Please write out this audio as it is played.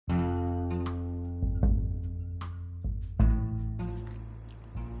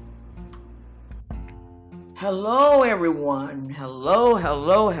Hello, everyone. Hello.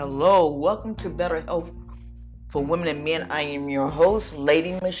 Welcome to Better Health for Women and Men. I am your host,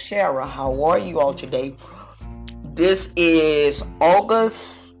 Lady Michelle. How are you all today? This is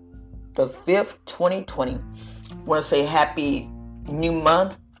August the 5th, 2020. I want to say happy new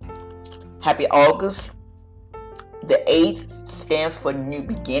month. Happy August. The 8th stands for new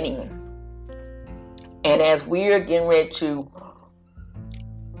beginning. And as we are getting ready to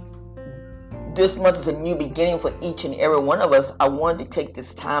this month is a new beginning for each and every one of us. I wanted to take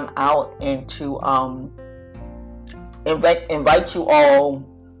this time out and to invite you all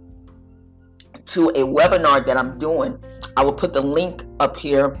to a webinar that I'm doing. I will put the link up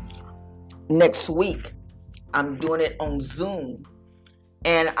here next week. I'm doing it on Zoom,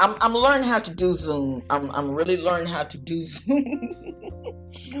 and I'm learning how to do Zoom. I'm really learning how to do Zoom.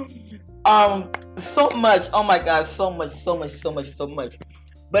 So much. Oh my God, so much.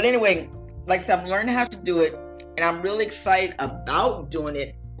 But anyway. Like I said, I'm learning how to do it, and I'm really excited about doing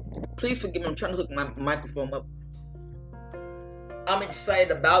it. Please forgive me, I'm trying to hook my microphone up. I'm excited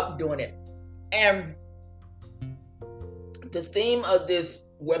about doing it. And the theme of this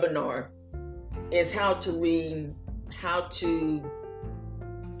webinar is how to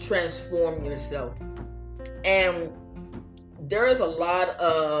transform yourself. And there's a lot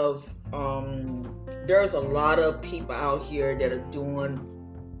of people out here that are doing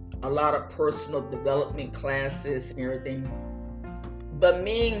a lot of personal development classes and everything. But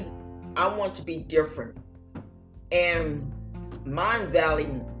me, I want to be different. And Mind Valley,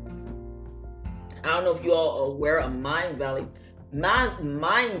 I don't know if you all are aware of Mind Valley.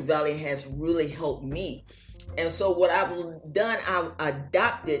 Mind Valley has really helped me. And so what I've done, I've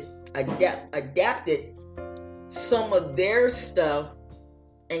adapted some of their stuff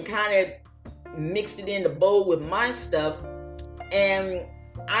and kind of mixed it in the bowl with my stuff. And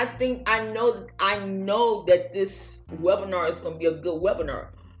I know that this webinar is going to be a good webinar.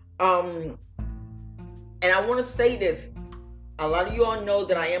 And I want to say this. A lot of you all know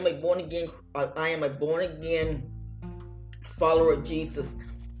that I am a born again follower of Jesus.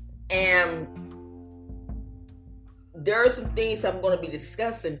 And there are some things I'm going to be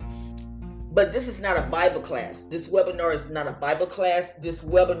discussing, but this is not a Bible class. This webinar is not a Bible class. This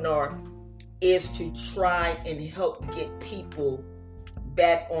webinar is to try and help get people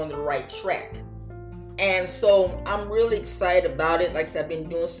back on the right track. And so I'm really excited about it. Like I said, I've been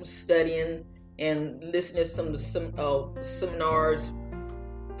doing some studying and listening to some of the seminars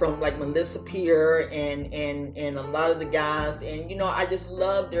from like Melissa Peer and a lot of the guys. And I just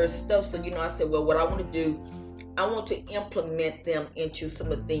love their stuff. So I said, well, what I want to do, I want to implement them into some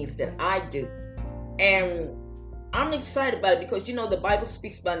of the things that I do. And I'm excited about it because the Bible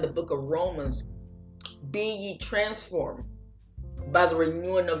speaks about in the book of Romans, be ye transformed by the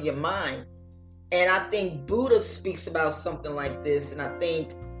renewing of your mind. And I think Buddha speaks about something like this, and I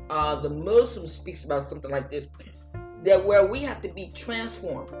think the Muslim speaks about something like this, that where we have to be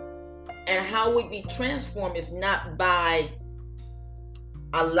transformed. And how we be transformed is not by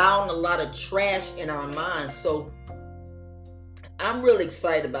allowing a lot of trash in our minds. So I'm really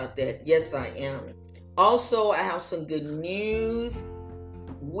excited about that. Yes, I am. Also, I have some good news.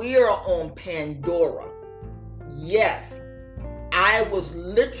 We are on Pandora. Yes. I was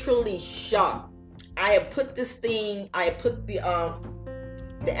literally shocked. I had put the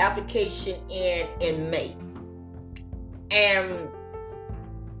application in May. And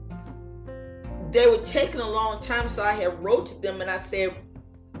they were taking a long time, so I had wrote to them and I said,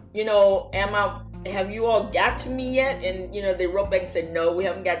 have you all got to me yet? And they wrote back and said, no, we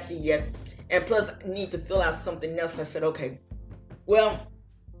haven't got you yet. And plus I need to fill out something else. I said, okay. Well,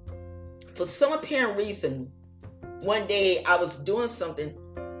 for some apparent reason, one day I was doing something,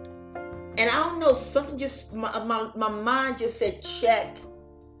 and I don't know, something just, my mind just said, check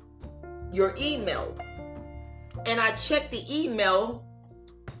your email. And I checked the email,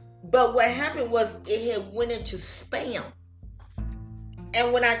 but what happened was it had went into spam.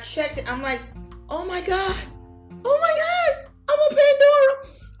 And when I checked it, I'm like, oh my God, I'm on Pandora.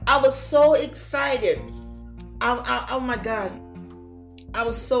 I was so excited. Oh my God. I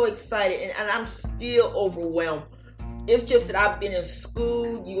was so excited, and I'm still overwhelmed. It's just that I've been in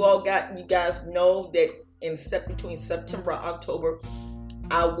school. You guys know that between September and October,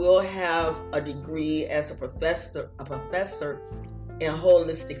 I will have a degree as a professor in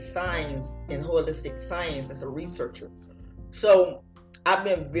holistic science as a researcher. So I've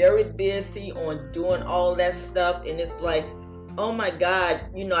been very busy on doing all that stuff, and it's like, oh my God,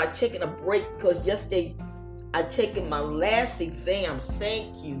 I've taken a break because yesterday I taken my last exam.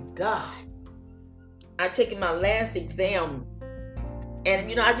 Thank you, God. I taken my last exam,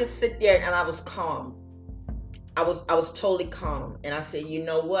 and I just sit there and I was calm. was totally calm, and I said, you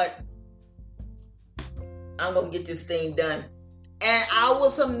know what? I'm gonna get this thing done. And I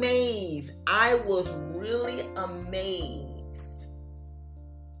was amazed. I was really amazed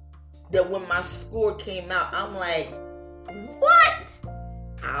that when my score came out, I'm like, what?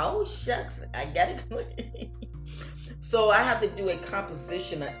 Oh, shucks, I got it. So I have to do a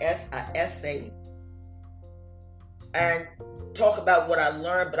composition, an essay, and talk about what I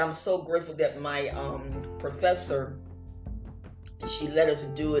learned. But I'm so grateful that my professor, she let us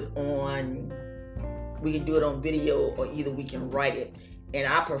do it on, we can do it on video, or either we can write it. And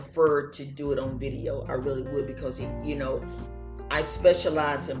I prefer to do it on video. I really would, because I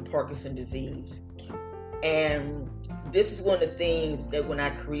specialize in Parkinson's disease. And this is one of the things that when I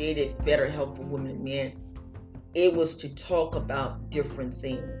created Better Health for Women and Men, it was to talk about different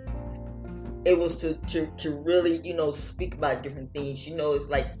things. It was to really, speak about different things. It's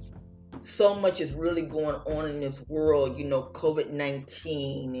like so much is really going on in this world,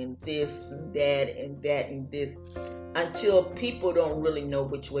 COVID-19 and this and that and that and this, until people don't really know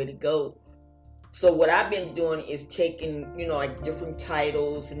which way to go. So what I've been doing is taking, like different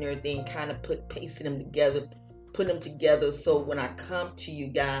titles and everything, kind of pasting them together, put them together. So when I come to you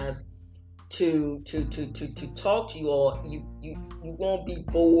guys to talk to you all, you won't be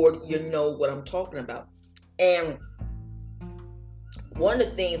bored. You know what I'm talking about. And one of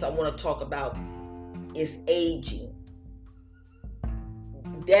the things I want to talk about is aging.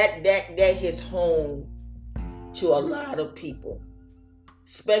 That hits home to a lot of people,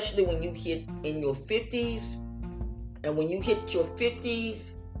 especially when you hit in your 50s. And when you hit your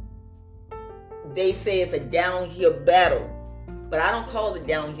 50s, they say it's a downhill battle. But I don't call it a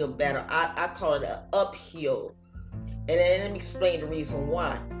downhill battle. I call it an uphill. And then let me explain the reason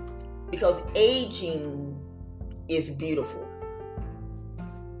why. Because aging is beautiful.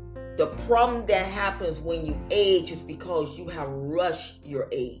 The problem that happens when you age is because you have rushed your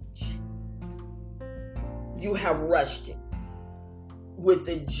age. You have rushed it with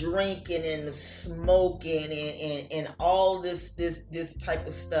the drinking and the smoking and all this type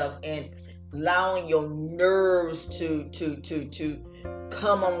of stuff, and allowing your nerves to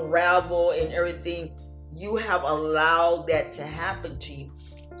come unravel and everything. You have allowed that to happen to you.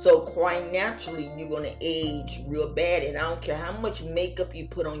 So quite naturally, you're going to age real bad. And I don't care how much makeup you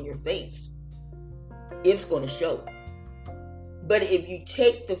put on your face, it's going to show. But if you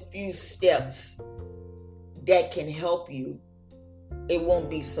take the few steps that can help you, it won't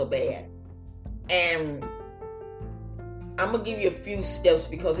be so bad. And I'm going to give you a few steps,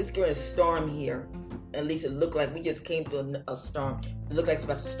 because it's going to storm here. At least it looked like we just came through a storm. It looked like it's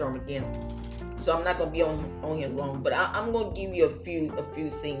about to storm again. So I'm not going to be on here long, but I'm going to give you a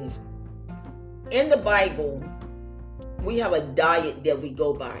few things. In the Bible, we have a diet that we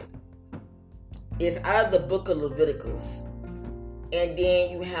go by. It's out of the book of Leviticus. And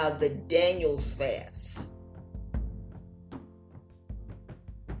then you have the Daniel's fast.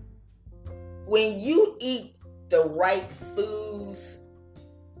 When you eat the right foods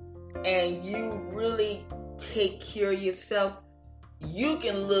and you really take care of yourself, you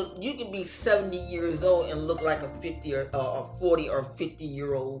can be 70 years old and look like a 50 or a 40 or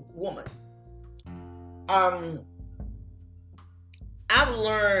 50-year-old woman. I've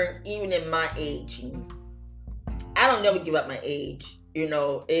learned, even in my aging, I don't never give up my age.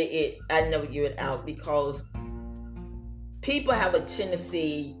 I never give it out, because people have a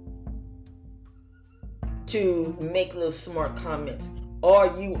tendency to make little smart comments.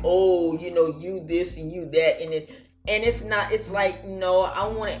 Are you old? You this and you that, and it's not. It's like, no, I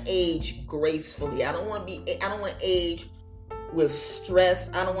want to age gracefully. I don't want to age with stress.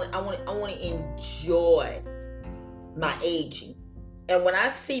 I want to enjoy my aging. And when I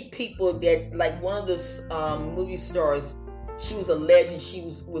see people that, like one of the movie stars, she was a legend. She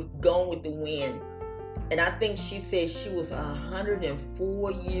was with Gone with the Wind, and I think she said she was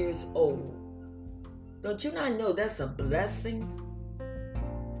 104 years old. Don't you not know that's a blessing?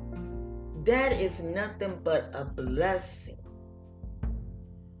 That is nothing but a blessing.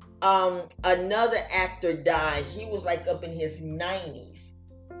 Another actor died. He was like up in his 90s.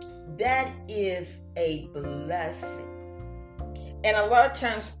 That is a blessing. And a lot of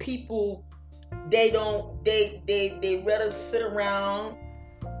times people, they rather sit around,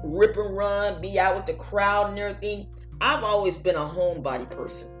 rip and run, be out with the crowd and everything. I've always been a homebody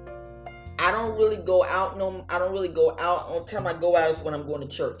person. I don't really go out. I don't really go out. Only time I go out is when I'm going to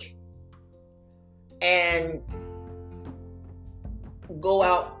church. And go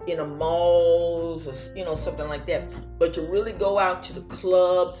out in the malls or something like that. But to really go out to the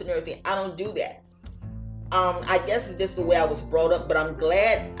clubs and everything, I don't do that. I guess it's just the way I was brought up, but I'm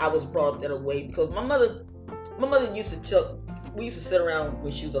glad I was brought up that way, because my my mother used to tell. We used to sit around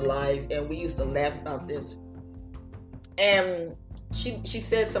when she was alive, and we used to laugh about this. And she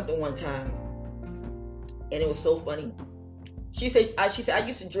said something one time, and it was so funny. She said I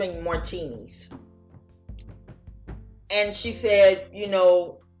used to drink martinis, and she said, you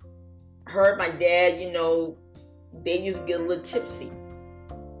know, her and my dad, you know, they used to get a little tipsy.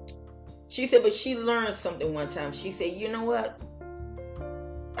 She said, but she learned something one time. She said, you know what?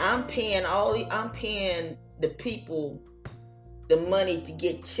 I'm paying the people the money to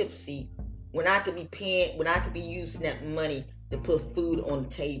get tipsy when I could be using that money to put food on the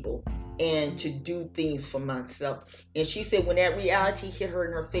table and to do things for myself. And she said when that reality hit her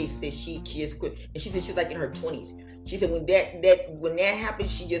in her face, that she just quit. And she said she was like in her 20s. She said when that happened,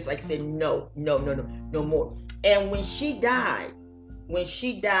 she just like said no more. And when she died,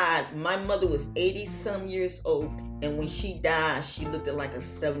 my mother was 80 some years old, and when she died, she looked at like a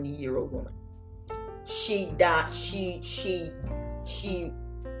 70-year-old woman. She died. She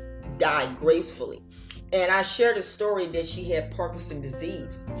died gracefully. And I shared a story that she had Parkinson's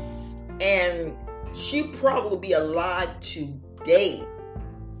disease, and she probably would be alive today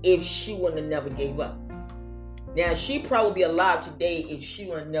if she wouldn't have never gave up. Now, she probably would be alive today if she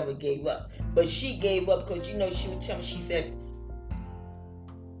would have never gave up. But she gave up because, you know, she would tell me, she said,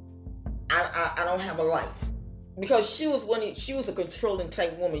 I don't have a life. Because she was a controlling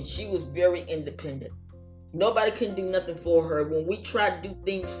type woman. She was very independent. Nobody can do nothing for her. When we try to do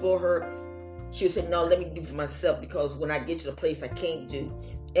things for her, she would say, no, let me do for myself, because when I get to the place I can't do.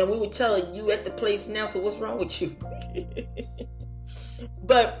 And we would tell her, you at the place now, so what's wrong with you?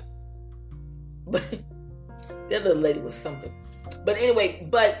 but that little lady was something. But anyway,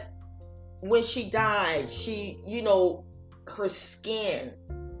 but when she died, she, you know, her skin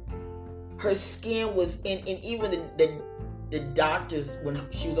was in even the doctors, when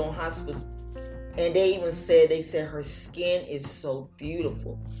she was on hospice, and they said her skin is so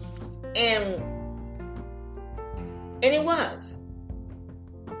beautiful. And it was,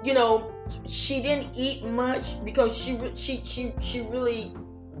 you know, she didn't eat much because she really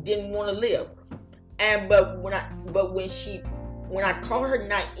didn't want to live. But when I caught her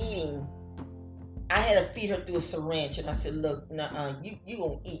not eating, I had to feed her through a syringe, and I said, look, you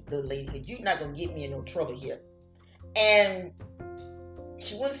gonna eat, little lady, because you're not gonna get me in no trouble here. And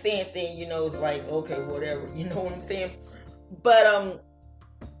she wouldn't say anything, you know. It's like, okay, whatever, you know what I'm saying? But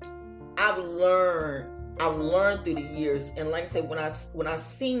I've learned through the years, and like I said, when I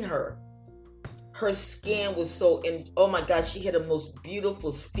seen her skin was so, and oh my God, she had the most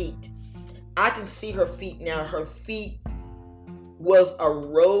beautiful feet. I can see her feet now. Her feet was a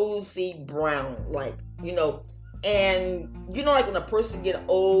rosy brown, like, you know, and you know, like when a person get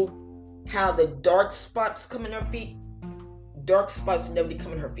old, how the dark spots come in her feet. Dark spots never did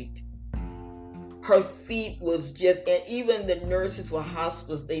come in her feet. Her feet was just, and even the nurses were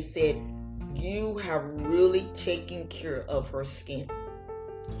hospitals, they said, you have really taken care of her skin.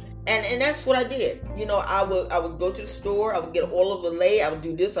 And that's what I did. You know, I would go to the store, I would get oil of Olay, I would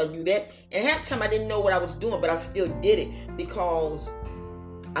do this, I would do that. And half the time I didn't know what I was doing, but I still did it because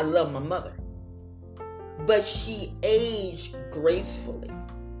I love my mother. But she aged gracefully.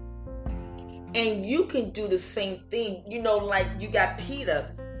 And you can do the same thing. You know, like you got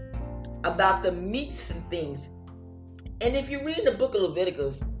Peter about the meats and things. And if you read in the book of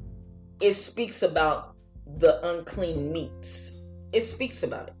Leviticus, it speaks about the unclean meats. It speaks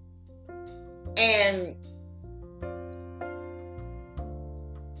about it. And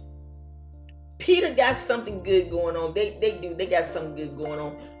Peter got something good going on. They got something good going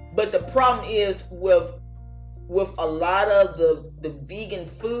on. But the problem is with a lot of the vegan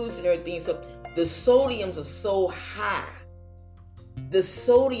foods and everything, so the sodiums are so high. The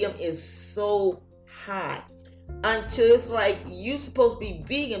sodium is so high until it's like you're supposed to be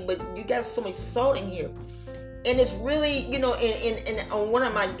vegan, but you got so much salt in here. And it's really, you know, and on one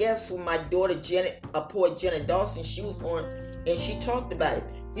of my guests with my daughter Janet, poor Janet Dawson, she was on and she talked about it.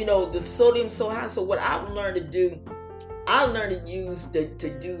 You know, the sodium so high. So what I've learned to do, I learned to use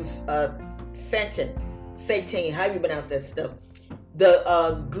seitan, how you pronounce that stuff?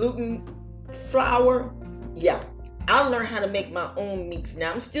 The gluten flour. Yeah. I learned how to make my own meats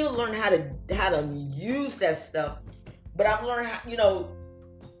now. I'm still learning how to use that stuff. But I've learned how, you know,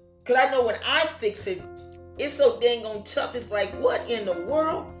 because I know when I fix it, it's so dang on tough. It's like, what in the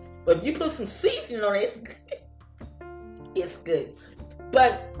world? But if you put some seasoning on it, it's good. It's good.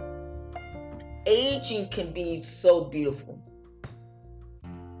 But aging can be so beautiful.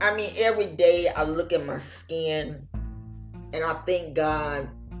 I mean, every day I look at my skin and I thank God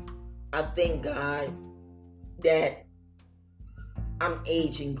that I'm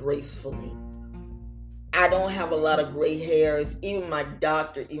aging gracefully. I don't have a lot of gray hairs. Even my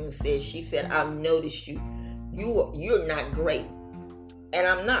doctor even said, she said, I've noticed you're not gray. And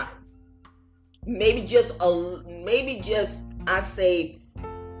I'm not. Maybe just I say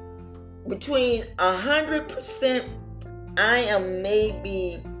between 100%, I am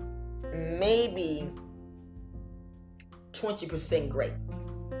maybe 20% gray.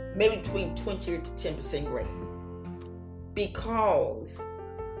 Maybe between 20 to 10% gray. Because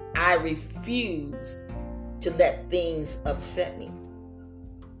I refuse to let things upset me.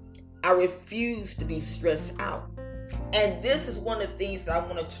 I refuse to be stressed out. And this is one of the things I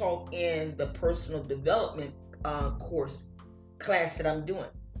want to talk in the personal development class that I'm doing.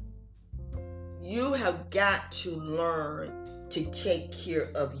 You have got to learn to take care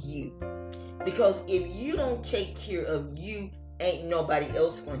of you. Because if you don't take care of you, ain't nobody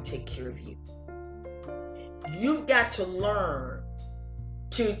else going to take care of you. You've got to learn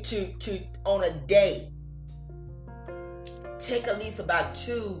to on a day, take at least about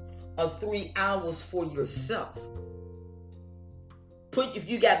 2 or 3 hours for yourself. If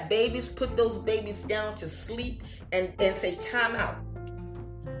you got babies, put those babies down to sleep and say, time out.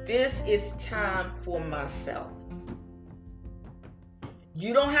 This is time for myself.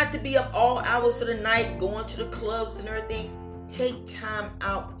 You don't have to be up all hours of the night going to the clubs and everything. Take time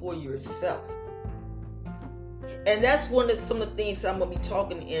out for yourself. And that's some of the things I'm going to be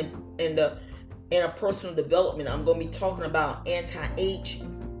talking in a personal development. I'm going to be talking about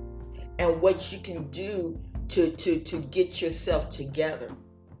anti-aging and what you can do to get yourself together.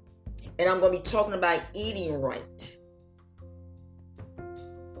 And I'm going to be talking about eating right.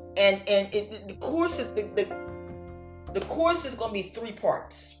 And the course is the course is going to be 3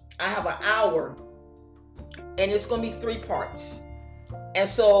 parts. I have an hour, and it's going to be 3 parts. And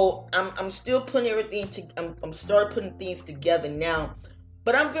so I'm still putting everything I'm starting putting things together now.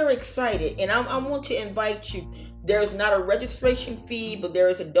 But I'm very excited, and I want to invite you. There is not a registration fee, but there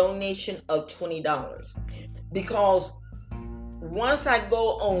is a donation of $20. Because once I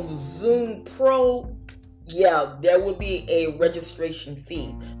go on Zoom Pro, yeah, there will be a registration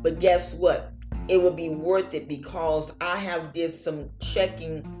fee. But guess what? It will be worth it because I have did some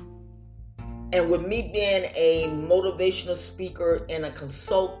checking. And with me being a motivational speaker and a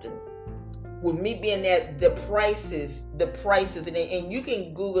consultant, with me being that the prices, and you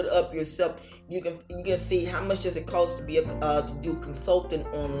can Google it up yourself. You can see how much does it cost to be to do consulting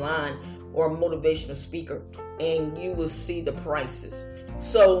online or a motivational speaker, and you will see the prices.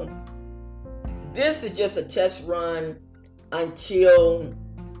 So this is just a test run until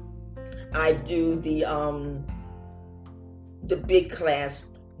I do the big class.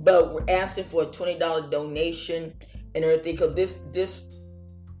 But we're asking for a $20 donation and everything, because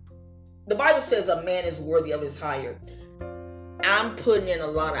the Bible says a man is worthy of his hire. I'm putting in a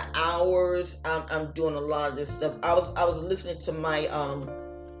lot of hours. I'm doing a lot of this stuff. I was listening to my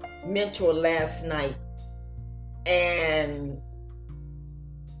mentor last night, and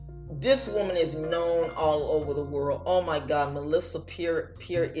this woman is known all over the world. Oh my God, Melissa Peer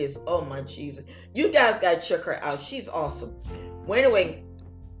is, oh my Jesus. You guys gotta check her out. She's awesome. Well, anyway,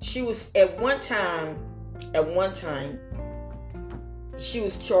 she was at one time, she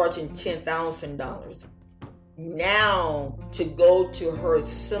was charging $10,000. Now to go to her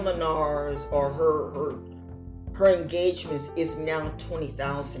seminars or her engagements is now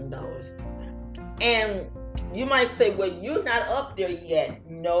 $20,000. And you might say, well, you're not up there yet.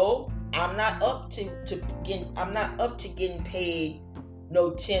 No, I'm not up to getting paid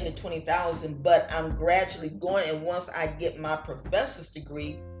no 10 to 20,000, but I'm gradually going. And once I get my professor's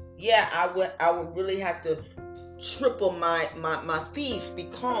degree, yeah, I would really have to triple my fees,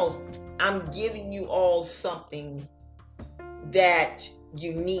 because I'm giving you all something that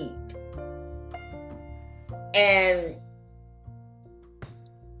you need. And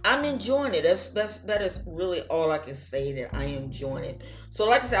I'm enjoying it. That is really all I can say, that I am enjoying it. So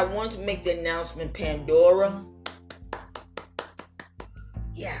like I said, I wanted to make the announcement, Pandora.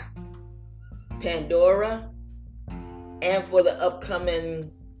 Yeah. Pandora. And for the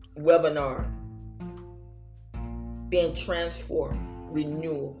upcoming webinar, being transformed,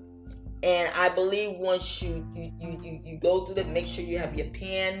 renewal. And I believe once you go through that, make sure you have your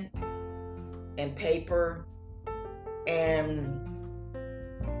pen and paper. And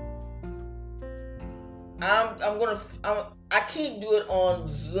I can't do it on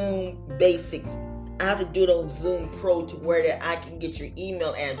Zoom Basics. I have to do it on Zoom Pro, to where that I can get your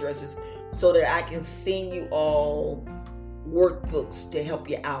email addresses so that I can send you all workbooks to help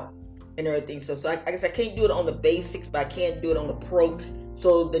you out and everything. So I guess I can't do it on the Basics, but I can do it on the Pro.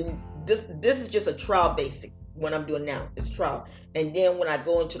 So this is just a trial basic. When I'm doing now, it's trial. And then when I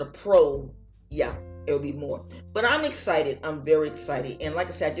go into the Pro, yeah, It'll be more. But I'm excited. I'm very excited. And like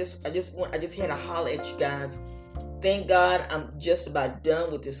I said, I just had to holler at you guys. Thank God I'm just about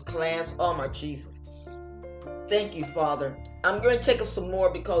done with this class. Oh my Jesus. Thank you, Father. I'm going to take up some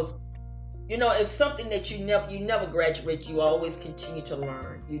more because, you know, it's something that you never graduate. You always continue to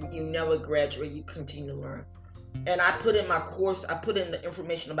learn. You never graduate. You continue to learn. And I put in my course, I put in the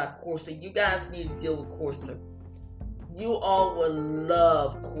information about Coursera. You guys need to deal with Coursera. You all will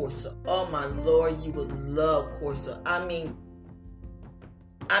love Coursera. Oh my Lord, you will love Coursera. I mean,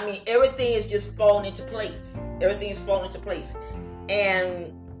 everything is just falling into place. Everything is falling into place.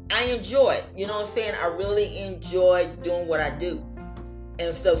 And I enjoy it. You know what I'm saying? I really enjoy doing what I do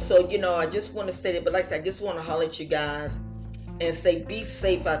and stuff. So, you know, I just want to say that. But like I said, I just want to holler at you guys and say, be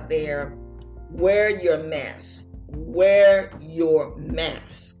safe out there. Wear your mask. Wear your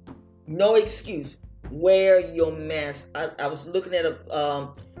mask. No excuse. Wear your mask. I was looking at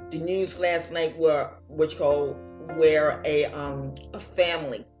the news last night where a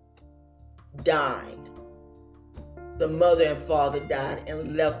family died. The mother and father died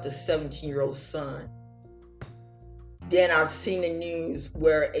and left a 17-year-old son. Then I've seen the news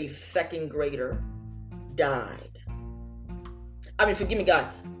where a second grader died. I mean, forgive me, God.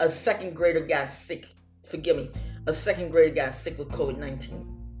 A second grader got sick. Forgive me. A second grader got sick with COVID-19.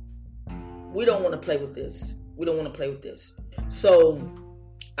 We don't want to play with this. We don't want to play with this. So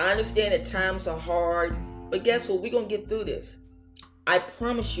I understand that times are hard, but guess what? We're going to get through this. I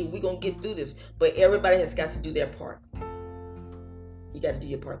promise you, we're going to get through this. But everybody has got to do their part. You got to do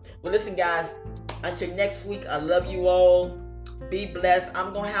your part. Well, listen, guys. Until next week, I love you all. Be blessed.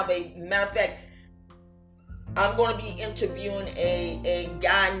 I'm going to have matter of fact, I'm going to be interviewing a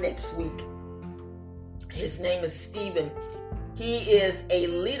guy next week. His name is Steven. He is a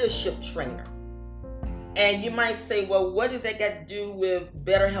leadership trainer. And you might say, well, what does that got to do with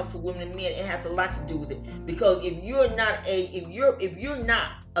better health for women and men? It has a lot to do with it. Because if you're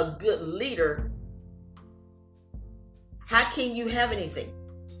not a good leader, how can you have anything?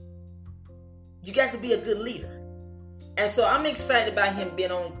 You got to be a good leader. And so I'm excited about him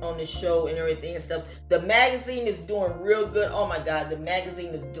being on the show and everything and stuff. The magazine is doing real good. Oh my God, the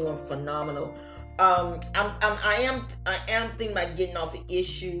magazine is doing phenomenal. I am thinking about getting off the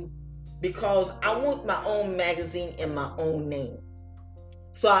issue because I want my own magazine in my own name.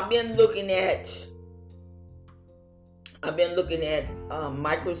 So I've been looking at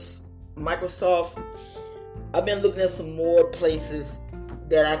Microsoft. I've been looking at some more places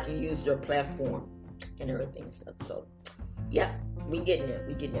that I can use their platform and everything and stuff. So yeah, we getting there.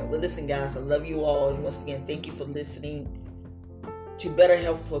 Well, listen, guys, I love you all, and once again, thank you for listening to Better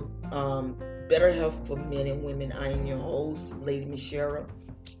Health for Men and Women. I am your host, Lady Michelle,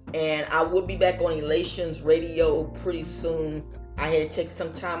 and I will be back on Elations Radio pretty soon. I had to take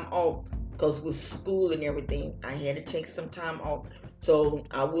some time off because with school and everything, I had to take some time off. So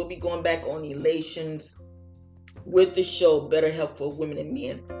I will be going back on Elations with the show Better Health for Women and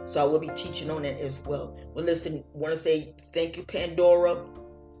Men. So I will be teaching on that as well. Well, listen, want to say thank you, Pandora,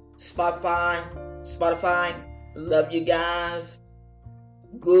 Spotify, love you guys.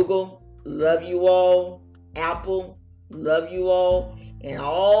 Google, love you all. Apple, love you all. And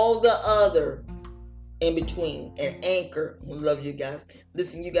all the other in between. And Anchor, love you guys.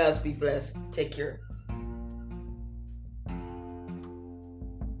 Listen, you guys be blessed. Take care.